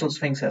 Auspicial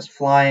Sphinx has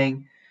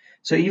Flying.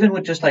 So even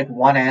with just like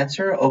one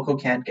answer,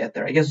 Occo can't get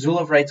there. I guess Zul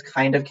of Rights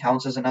kind of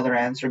counts as another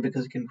answer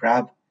because it can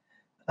grab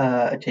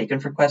a Taken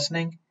for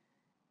questioning.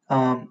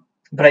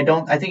 But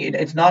I think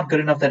it's not good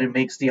enough that it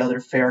makes the other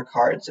fair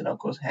cards in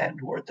Occo's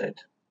hand worth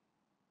it.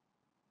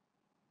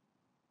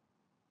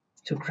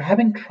 So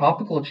grabbing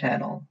Tropical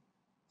Channel.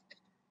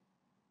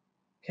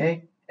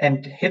 Okay,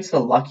 and hits the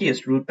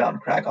luckiest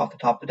Rootbound Crag off the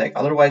top of the deck.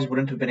 Otherwise,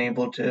 wouldn't have been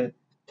able to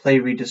play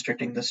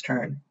Redistricting this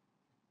turn.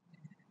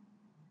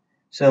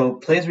 So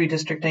plays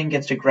Redistricting,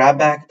 gets to grab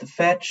back the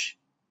fetch,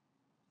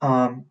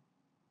 and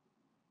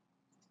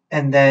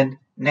then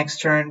next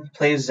turn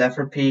plays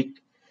Zephyr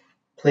Peak,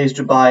 plays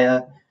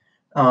Jabaya.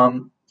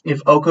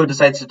 If Occo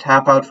decides to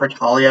tap out for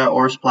Talia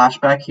or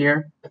Splashback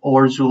here,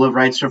 or Zula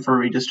writes her for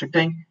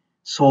Redistricting,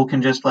 Soul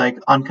can just like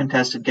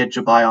uncontested get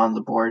Jabaya on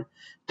the board.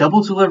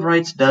 Double Zula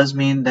writes does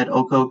mean that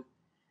Occo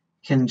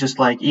can just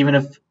like, even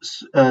if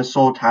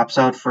Soul taps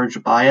out for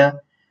Jabaya,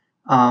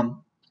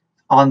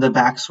 on the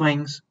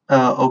backswings,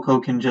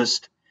 Occo can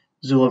just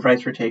Zula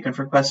writes for Taken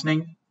for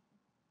questioning.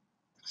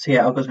 So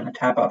yeah, Occo's going to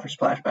tap out for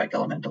Splashback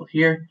Elemental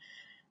here,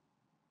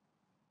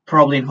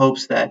 probably in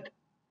hopes that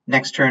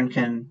next turn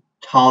can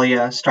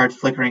Talia start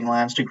flickering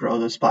lands to grow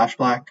the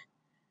Splashback.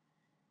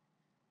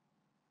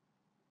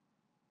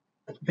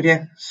 But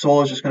yeah,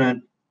 Soul is just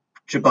going to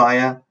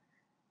Jabaya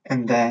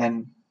and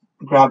then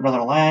grab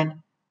another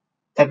land.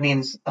 That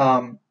means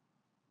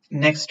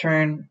next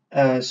turn,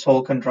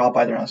 Soul can drop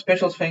either an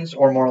Auspicial Sphinx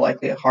or more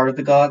likely a Heart of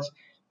the Gods,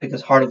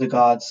 because Heart of the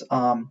Gods,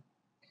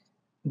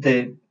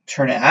 the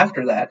turn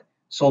after that,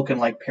 Soul can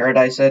like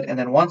Paradise it, and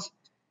then once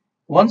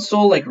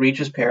Soul like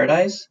reaches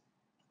Paradise,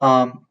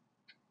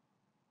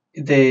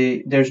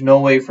 there's no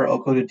way for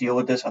Occo to deal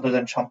with this other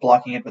than chump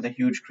blocking it with a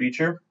huge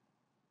creature,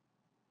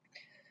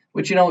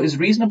 which is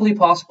reasonably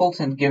possible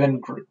since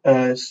given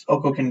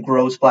Occo can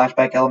grow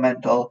Splashback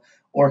Elemental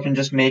or can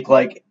just make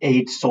like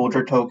 8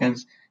 soldier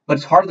tokens,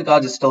 but Heart of the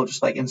Gods is still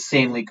just like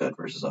insanely good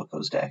versus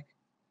Occo's deck.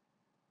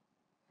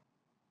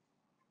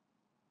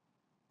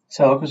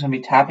 So Occo's going to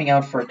be tapping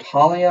out for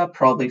Talia,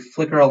 probably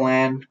flicker a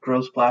land,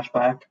 grow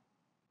Splashback.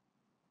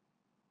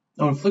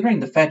 Oh, and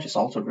flickering the fetch is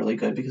also really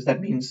good because that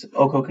means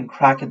Occo can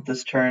crack it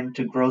this turn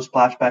to grow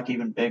Splashback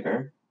even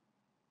bigger.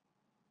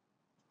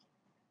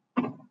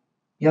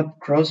 Yep,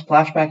 grow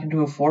Splashback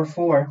into a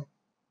 4/4.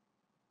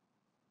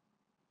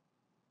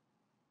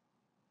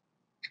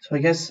 So I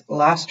guess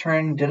last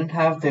turn didn't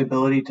have the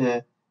ability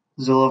to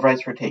Zula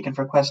Rights for Taken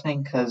for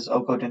questioning because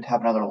Occo didn't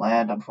have another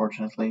land,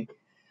 unfortunately.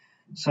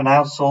 So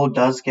now Soul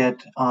does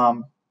get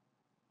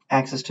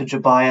access to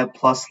Jabaya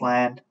plus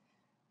land.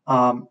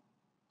 And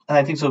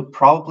I think so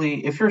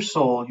probably, if you're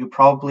Soul, you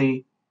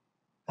probably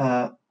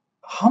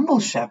Humble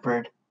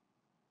Shepherd.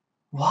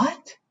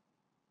 What?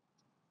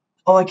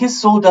 Oh, I guess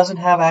Soul doesn't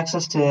have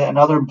access to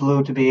another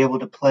blue to be able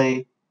to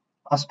play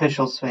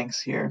Auspicial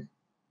Sphinx here.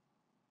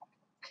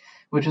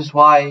 Which is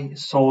why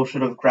Soul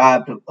should have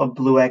grabbed a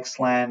blue X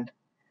land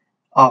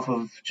off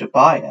of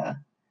Jabaya.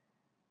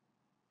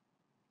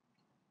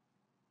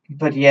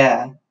 But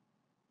yeah,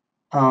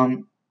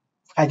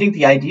 I think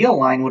the ideal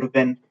line would have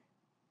been,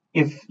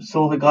 if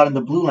Soul had gotten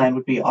the blue land,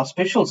 would be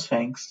Auspicial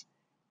Sphinx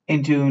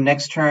into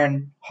next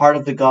turn Heart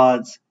of the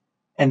Gods,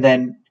 and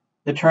then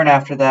the turn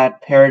after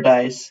that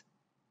Paradise,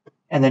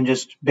 and then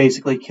just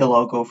basically kill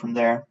Occo from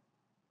there.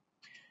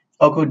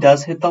 Occo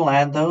does hit the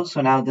land though,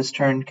 so now this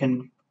turn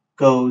can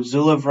go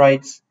Zula of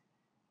Rights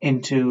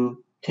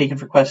into Taken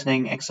for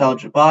Questioning, Exile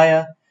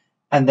Jabaya,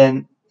 and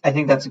then I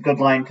think that's a good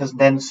line because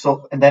then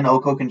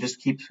Occo can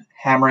just keep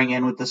hammering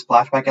in with the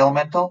Splashback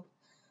Elemental,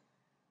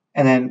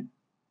 and then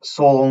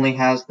Soul only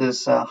has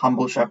this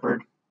Humble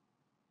Shepherd.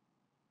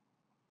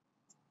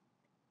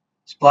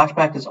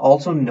 Splashback is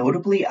also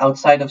notably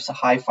outside of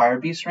high Fire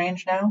Beast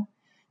range now.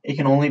 It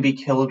can only be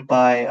killed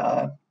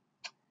by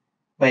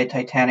a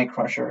Titanic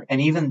Crusher, and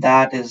even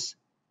that is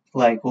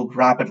will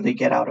rapidly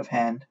get out of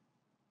hand.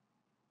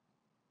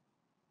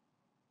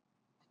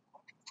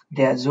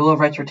 Yeah, Zula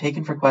Rights were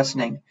taken for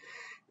questioning.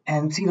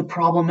 And see, the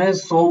problem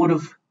is Soul would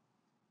have,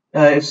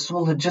 if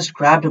Soul had just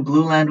grabbed a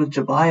blue land with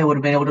Jabaya, would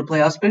have been able to play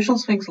Auspicial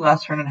Sphinx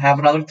last turn and have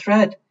another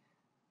threat.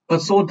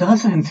 But Soul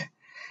doesn't.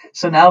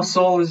 So now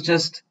Soul is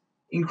just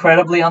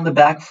incredibly on the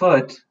back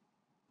foot.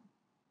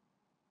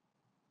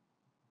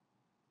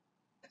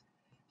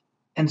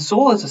 And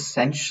Soul is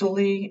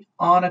essentially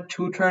on a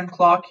 2-turn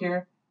clock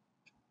here,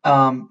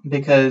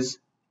 because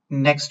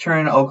next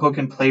turn Occo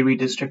can play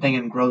Redistricting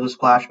and grow the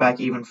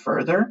Splashback even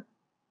further.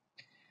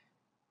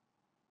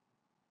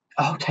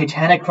 Oh,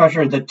 Titanic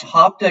Crusher, the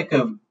top deck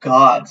of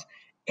gods.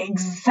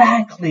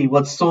 Exactly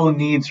what Soul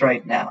needs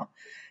right now.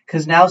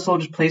 Because now Soul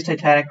just plays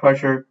Titanic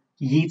Crusher,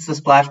 yeets the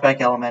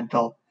Splashback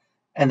Elemental,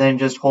 and then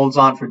just holds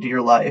on for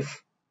dear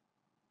life.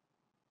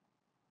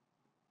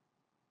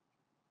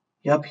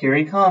 Yep, here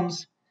he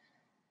comes.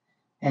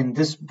 And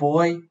this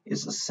boy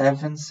is a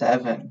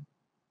 7/7.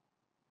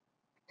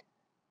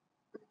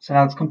 So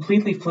now it's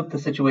completely flipped the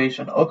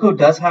situation. Occo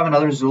does have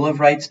another Zula of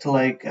Rights to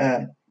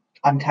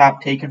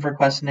untap Taken for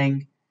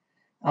questioning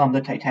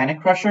the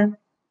Titanic Crusher,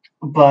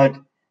 but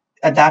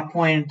at that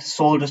point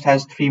Soul just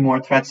has 3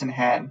 more threats in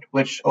hand,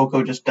 which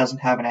Occo just doesn't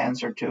have an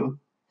answer to.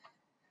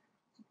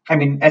 I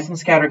mean,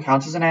 Essence Scatter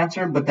counts as an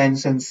answer, but then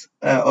since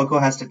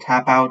Occo has to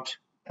tap out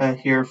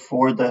here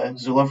for the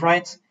Zula of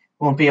Rights,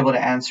 won't be able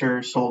to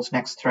answer Soul's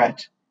next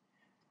threat.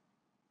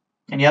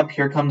 And yep,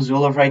 here comes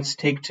Zula of Rights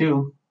take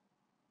 2.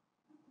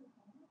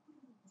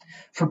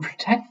 For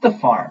Protect the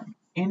Farm.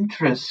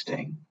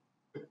 Interesting.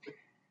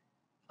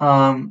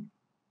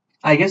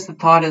 I guess the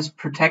thought is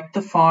protect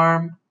the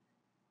farm,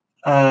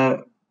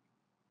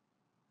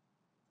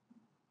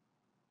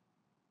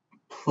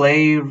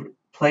 play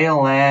a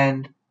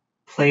land,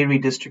 play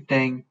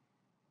redistricting,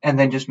 and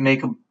then just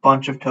make a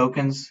bunch of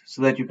tokens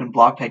so that you can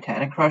block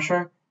Titanic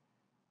Crusher.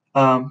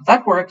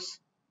 That works.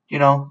 You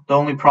know, the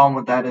only problem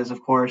with that is,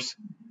 of course,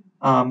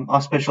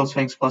 Auspicial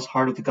Sphinx plus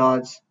Heart of the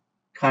Gods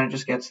kind of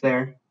just gets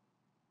there.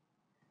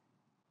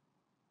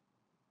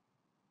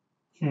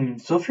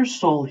 So if you're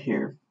Soul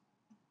here,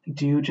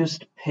 do you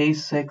just pay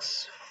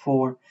 6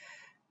 for...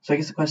 So I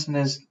guess the question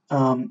is,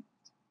 yeah,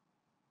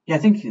 I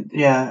think,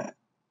 yeah,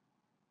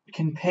 you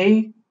can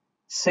pay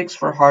 6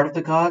 for Heart of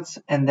the Gods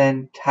and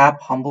then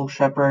tap Humble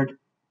Shepherd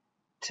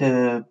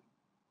to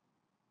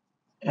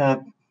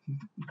grab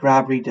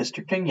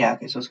Redistricting. Yeah,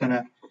 okay, so it's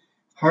gonna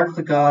Heart of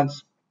the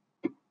Gods,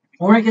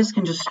 or I guess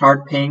can just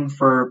start paying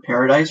for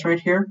Paradise right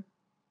here.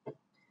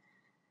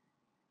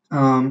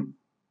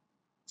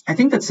 I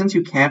think that since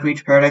you can't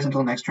reach Paradise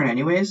until next turn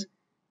anyways,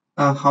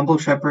 Humble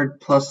Shepherd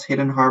plus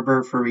Hidden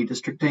Harbor for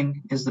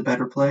Redistricting is the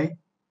better play.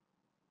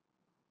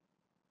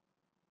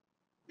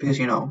 Because,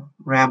 you know,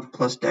 ramp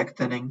plus deck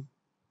thinning.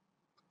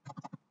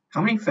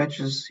 How many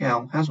fetches?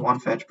 Yeah, has one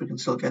fetch, but can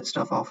still get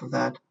stuff off of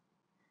that.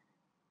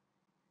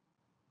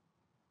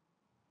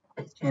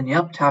 And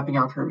yep, tapping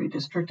out for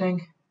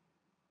Redistricting.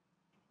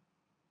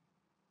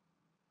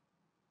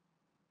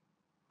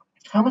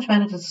 How much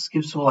mana does this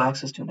give Soul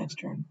access to next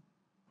turn?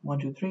 1,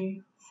 2,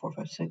 3, 4,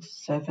 5, 6,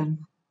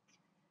 7,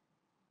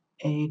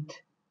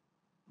 8,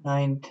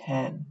 9,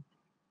 10.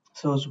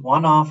 So it's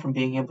one off from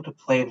being able to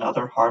play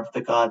another Heart of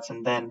the Gods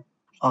and then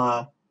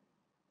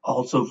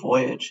also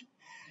Voyage.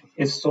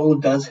 If Soul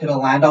does hit a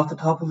land off the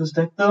top of his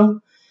deck though,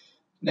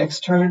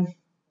 next turn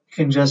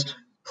can just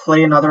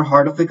play another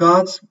Heart of the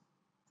Gods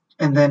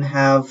and then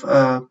have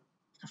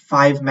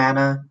 5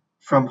 mana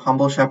from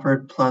Humble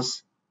Shepherd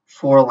plus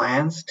 4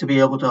 lands to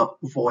be able to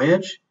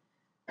Voyage,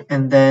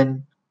 and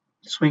then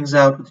swings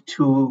out with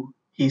 2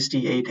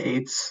 hasty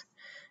 8/8s.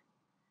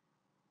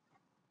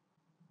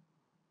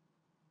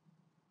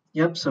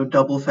 Yep, so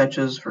double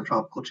fetches for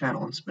Tropical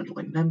Channel and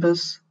Spindling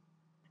Nimbus.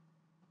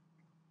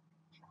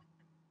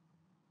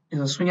 Is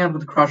a swing out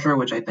with the Crusher,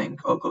 which I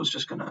think Occo's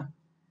just gonna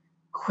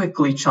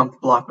quickly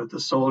chunk block with the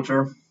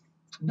Soldier.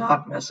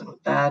 Not messing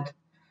with that.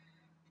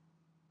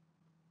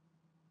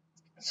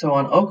 So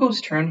on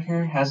Occo's turn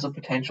here has the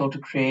potential to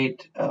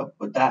create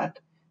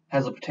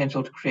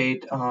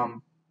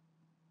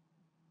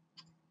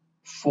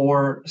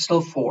four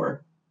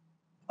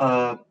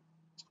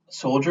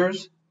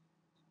soldiers,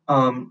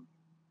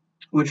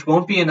 which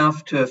won't be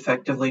enough to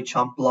effectively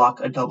chump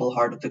block a double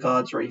Heart of the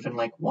Gods or even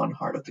like one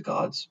Heart of the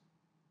Gods.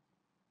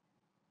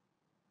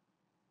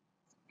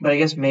 But I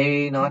guess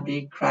may not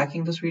be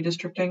cracking this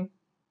Redistricting.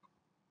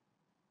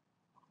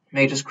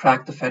 May just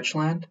crack the fetch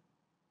land,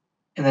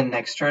 and then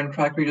next turn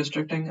crack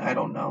Redistricting. I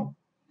don't know.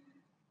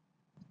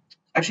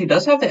 Actually,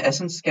 does have the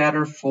Essence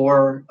Scatter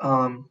for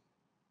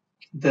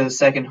the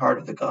second Heart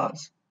of the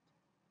Gods.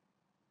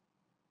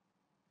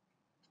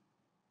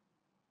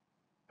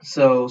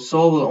 So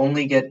Soul will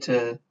only get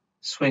to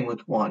swing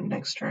with 1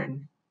 next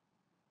turn.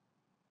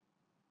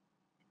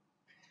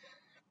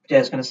 Yeah,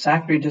 it's going to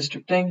sack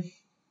Redistricting,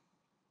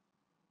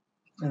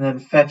 and then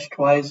fetch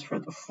twice for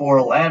the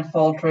 4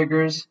 landfall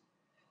triggers.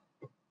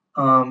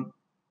 And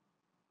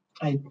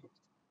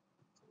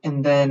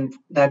then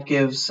that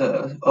gives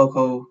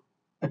Occo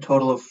a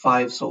total of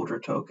 5 soldier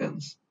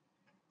tokens.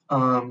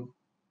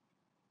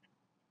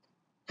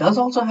 Does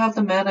also have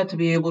the mana to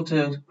be able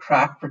to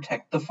crack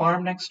Protect the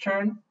Farm next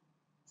turn.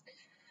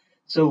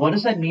 So what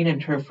does that mean in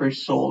turn for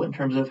Soul in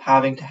terms of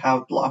having to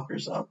have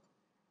blockers up?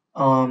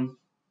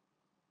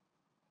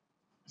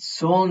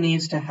 Soul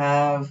needs to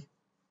have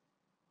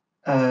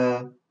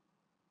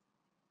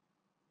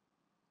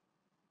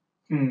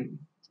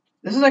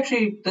This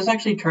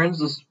actually turns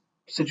this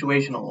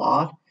situation a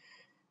lot,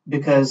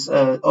 because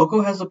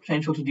Occo has the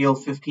potential to deal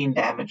 15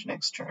 damage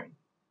next turn.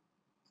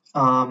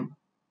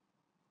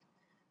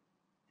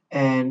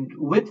 And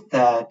with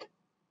that,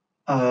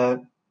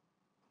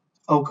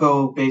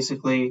 Occo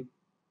basically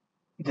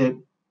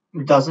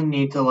doesn't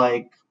need to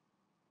like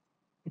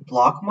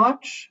block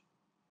much.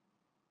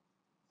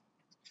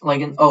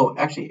 Like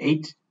actually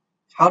 8.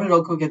 How did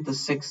Occo get the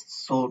 6th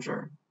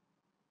soldier?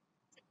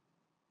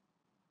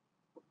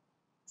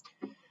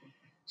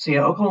 So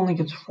yeah, Occo only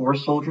gets 4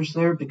 soldiers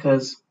there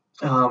because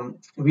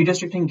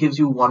Redistricting gives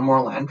you 1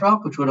 more land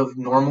drop, which would have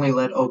normally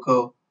let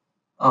Occo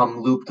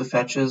loop the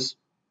fetches.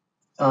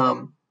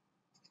 Because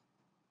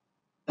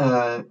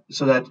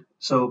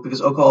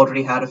Occo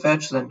already had a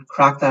fetch, then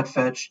crack that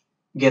fetch,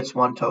 gets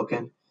 1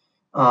 token,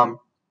 and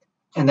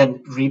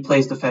then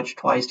replays the fetch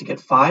twice to get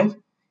 5.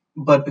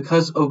 But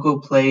because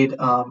Occo played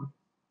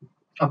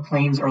a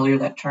Plains earlier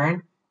that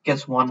turn,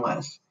 gets 1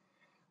 less.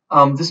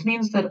 This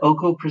means that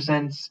Occo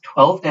presents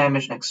 12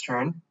 damage next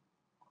turn.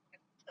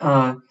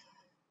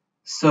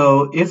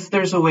 So if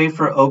there's a way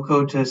for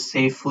Occo to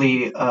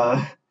safely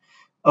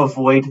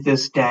avoid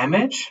this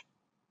damage,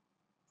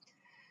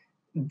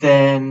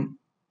 then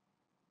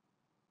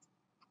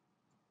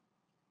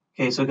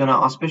Okay, so gonna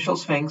Auspicial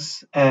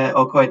Sphinx.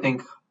 Occo, I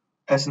think,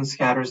 Essence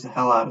scatters the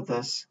hell out of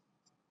this.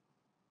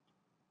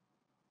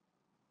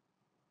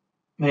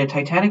 A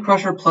Titanic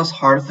Crusher plus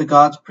Heart of the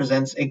Gods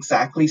presents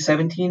exactly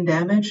 17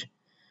 damage.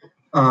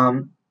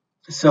 So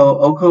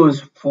Occo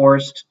is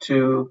forced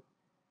to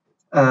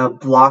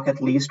block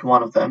at least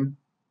one of them.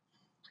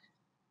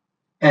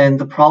 And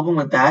the problem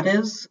with that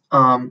is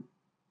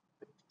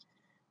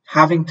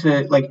having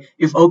to, like,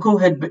 if Occo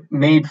had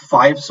made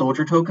 5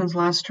 soldier tokens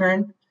last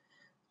turn,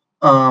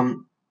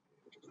 Occo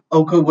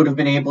would have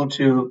been able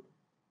to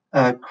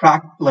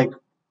crack, like,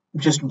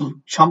 just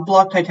chump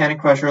block Titanic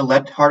Crusher,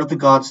 let Heart of the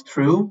Gods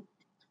through,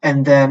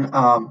 and then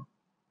on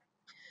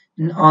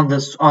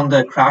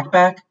the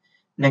crackback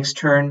next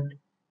turn,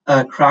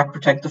 crack,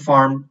 protect the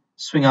farm,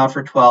 swing out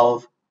for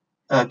 12,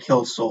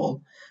 kill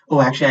Soul. Oh,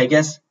 actually, I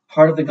guess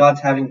Heart of the Gods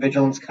having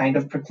Vigilance kind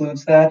of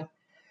precludes that.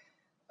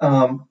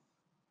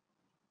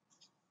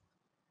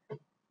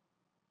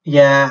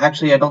 Yeah,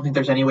 actually, I don't think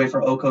there's any way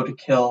for Occo to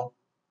kill.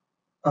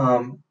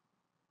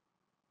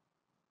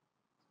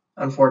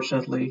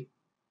 Unfortunately,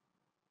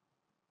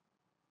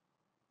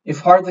 if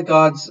Heart of the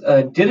Gods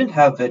didn't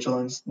have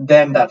Vigilance,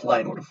 then that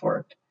line would have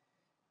worked.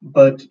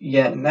 But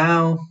yeah,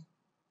 now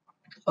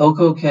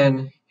Occo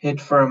can hit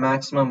for a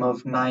maximum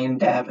of 9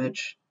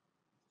 damage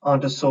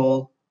onto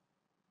Soul.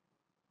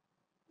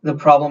 The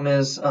problem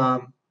is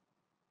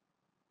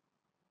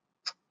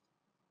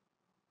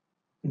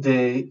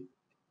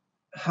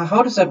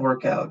how does that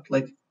work out?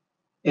 Like,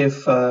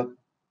 if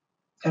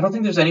I don't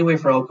think there's any way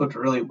for Occo to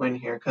really win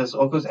here because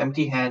Occo's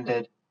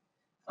empty-handed.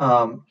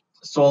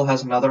 Soul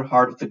has another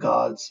Heart of the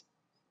Gods.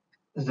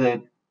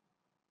 That,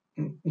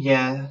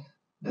 yeah,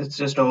 it's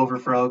just over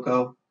for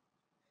Occo.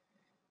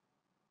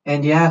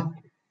 And yeah,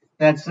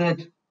 that's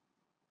it.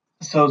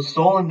 So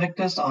Soul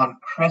Invictus on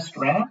Crest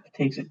Ramp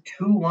takes a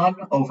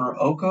 2-1 over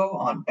Occo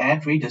on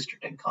Bant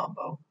Redistricting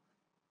combo.